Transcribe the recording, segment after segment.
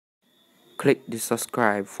Click the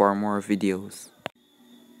subscribe for more videos.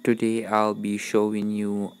 Today I'll be showing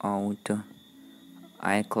you how to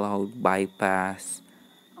iCloud bypass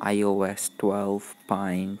iOS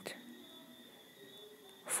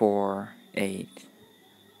 12.48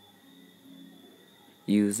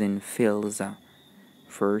 using Filza.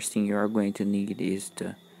 First thing you are going to need is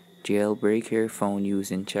to jailbreak your phone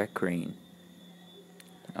using CheckRa1n.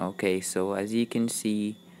 Okay, so as you can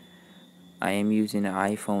see, I am using an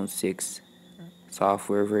iPhone 6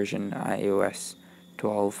 software version iOS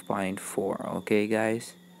 12.4. Okay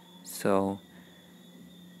guys, so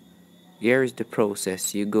here is the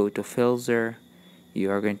process. You go to Filza,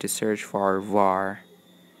 you are going to search for var.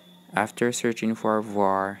 After searching for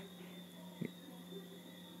var,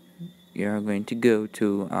 you are going to go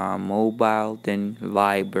to mobile, then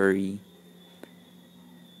library.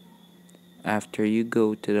 After you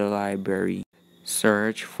go to the library,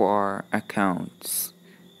 search for accounts.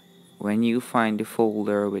 When you find the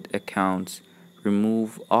folder with accounts,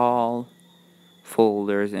 remove all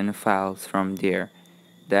folders and files from there.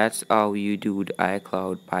 That's how you do the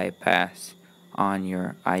iCloud bypass on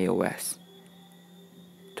your iOS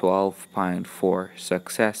 12.4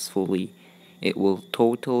 successfully. It will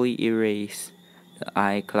totally erase the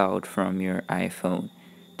iCloud from your iPhone.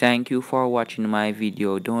 Thank you for watching my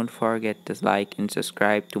video. Don't forget to like and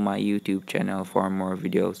subscribe to my YouTube channel for more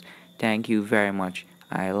videos. Thank you very much.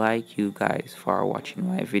 I like you guys for watching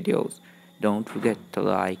my videos. Don't forget to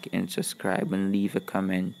like and subscribe and leave a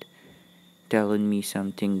comment telling me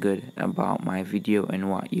something good about my video and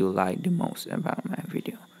what you like the most about my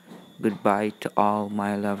video. Goodbye to all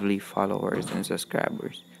my lovely followers and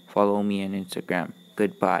subscribers. Follow me on Instagram.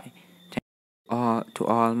 Goodbye. To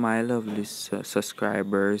all my lovely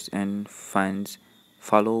subscribers and fans,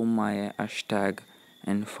 follow my hashtag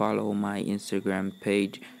and follow my Instagram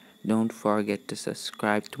page. Don't forget to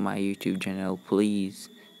subscribe to my YouTube channel, please.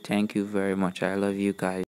 Thank you very much. I love you guys.